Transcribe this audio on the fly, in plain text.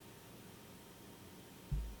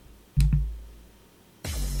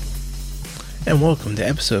and welcome to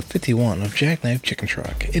episode 51 of Jackknife Chicken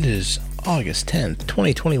Truck. It is August 10th,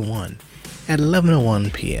 2021 at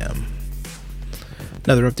 11:01 p.m.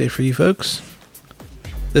 Another update for you folks.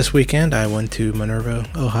 This weekend I went to Minerva,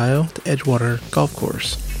 Ohio, to Edgewater Golf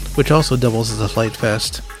Course, which also doubles as a Flight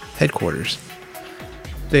Fest headquarters.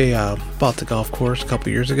 They bought the golf course a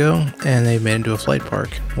couple years ago, and they made it into a flight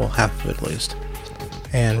park, well, half of it at least.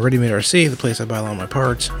 And Ready Made RC, the place I buy a lot of my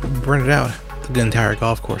parts, rented out the entire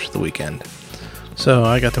golf course for the weekend. So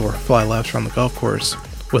I got to fly laps around the golf course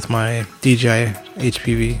with my DJI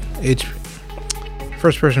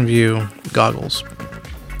first person view goggles,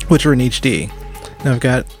 which are in HD. Now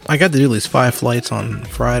I got to do at least 5 flights on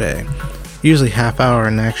Friday, usually half hour,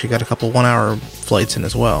 and I actually got a couple 1 hour flights in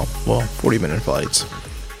as well. Well, 40-minute flights.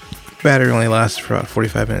 Battery only lasted for about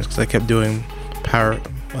 45 minutes because I kept doing power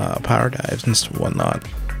dives and whatnot.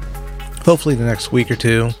 Hopefully the next week or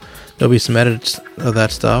two there'll be some edits of that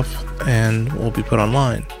stuff and will be put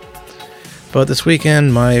online. But this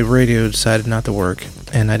weekend my radio decided not to work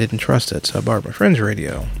and I didn't trust it, so I borrowed my friend's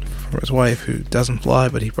radio from his wife, who doesn't fly,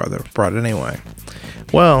 but he brought it anyway.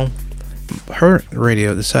 Well, her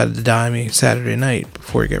radio decided to die on me Saturday night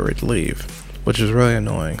before he got ready to leave, which was really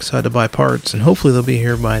annoying. So I had to buy parts, and hopefully they'll be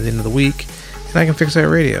here by the end of the week and I can fix that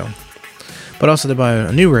radio. But also to buy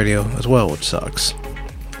a new radio as well, which sucks.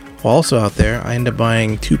 While also out there, I ended up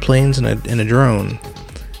buying 2 planes and a drone,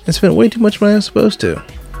 and spent way too much money I was supposed to.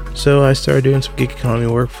 So I started doing some gig economy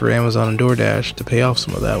work for Amazon and DoorDash to pay off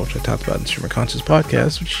some of that, which I talked about in the Streamer Conscious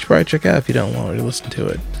podcast, which you should probably check out if you don't want to listen to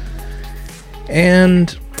it.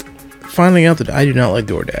 And finding out that I do not like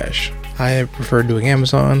DoorDash. I prefer doing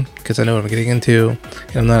Amazon because I know what I'm getting into,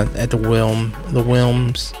 and I'm not at the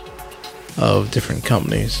whims of different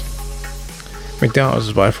companies. McDonald's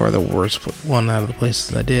is by far the worst one out of the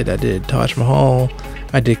places I did. I did Taj Mahal,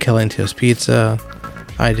 I did Calientos Pizza,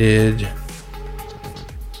 I did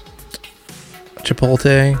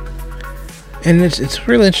Chipotle, and it's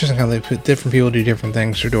really interesting how they put different people do different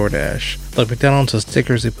things for DoorDash. Like McDonald's has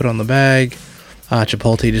stickers they put on the bag.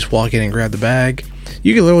 Chipotle, you just walk in and grab the bag.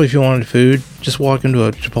 You could literally, if you wanted food, just walk into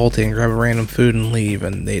a Chipotle and grab a random food and leave,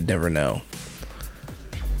 and they'd never know.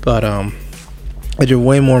 But I did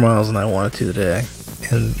way more miles than I wanted to today,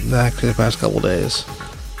 and actually the past couple days.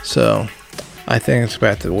 So I think it's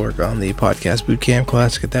back to work on the podcast bootcamp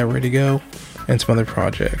class, get that ready to go, and some other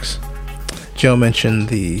projects. Joe mentioned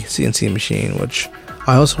the CNC machine, which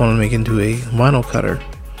I also want to make into a vinyl cutter,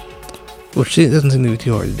 which doesn't seem to be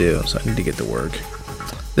too hard to do, so I need to get to work.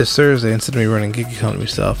 This Thursday, instead of me running gig economy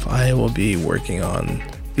stuff, I will be working on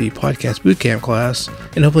the podcast bootcamp class,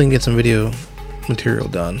 and hopefully can get some video material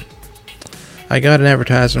done. I got an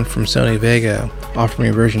advertisement from Sony Vega offering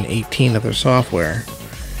me version 18 of their software,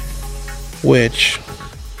 which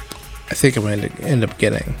I think I'm going to end up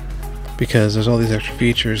getting because there's all these extra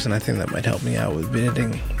features, and I think that might help me out with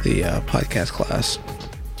editing the podcast class.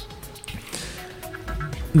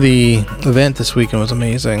 The event this weekend was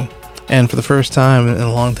amazing, and for the first time in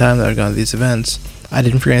a long time that I've gone to these events, I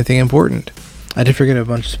didn't forget anything important. I did forget a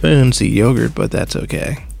bunch of spoons to eat yogurt, but that's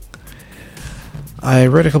okay. I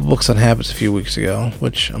read a couple books on habits a few weeks ago,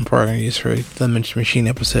 which I'm probably going to use for the Machine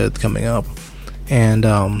episode coming up. And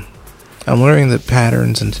I'm learning that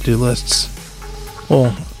patterns and to-do lists,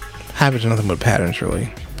 well, habits are nothing but patterns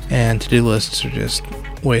really, and to-do lists are just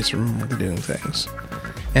ways to remember doing things.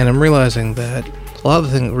 And I'm realizing that a lot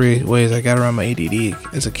of the ways I got around my ADD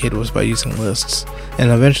as a kid was by using lists,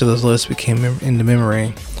 and eventually those lists became into memory,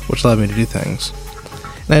 which allowed me to do things.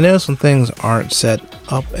 And I notice when things aren't set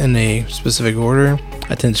up in a specific order,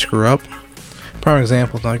 I tend to screw up. Prime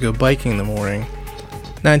example, when I go biking in the morning,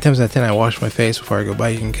 9 times out of 10 I wash my face before I go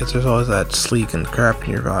biking because there's always that sleek and crap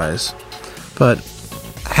in your eyes. But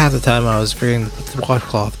half the time I was forgetting to put the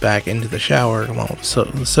washcloth back into the shower along with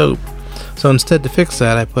the soap. So instead, to fix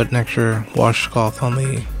that, I put an extra washcloth on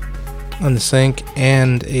the sink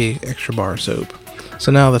and a extra bar of soap.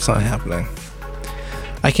 So now that's not happening.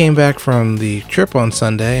 I came back from the trip on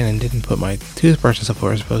Sunday and didn't put my toothbrush and stuff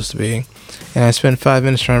where it was supposed to be. And I spent 5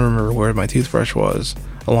 minutes trying to remember where my toothbrush was,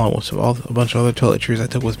 along with a bunch of other toiletries I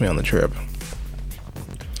took with me on the trip.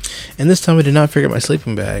 And this time I did not forget my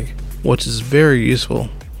sleeping bag, which is very useful.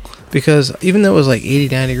 Because even though it was like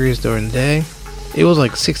 89 degrees during the day, it was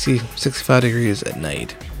like 65 degrees at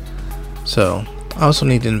night. So I also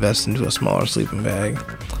need to invest into a smaller sleeping bag.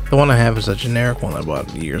 The one I have is a generic one I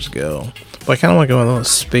bought years ago. But I kind of want to go with those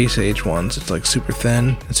space age ones. It's like super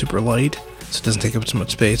thin and super light, so it doesn't take up so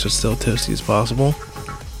much space, but still toasty as possible.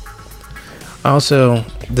 I also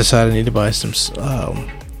decided I need to buy some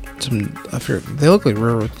I forget, they look like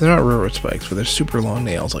railroad, they're not railroad spikes, but they're super long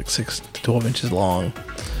nails, like 6 to 12 inches long,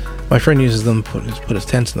 My friend uses them to put his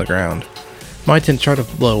tents in the ground. My tent tried to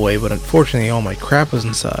blow away, but unfortunately all my crap was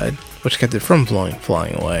inside, which kept it from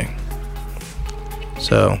flying away.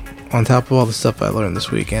 So, on top of all the stuff I learned this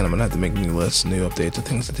weekend, I'm going to have to make new lists, new updates of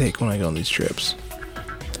things to take when I go on these trips.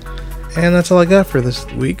 And that's all I got for this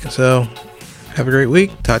week, so have a great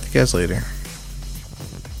week. Talk to you guys later.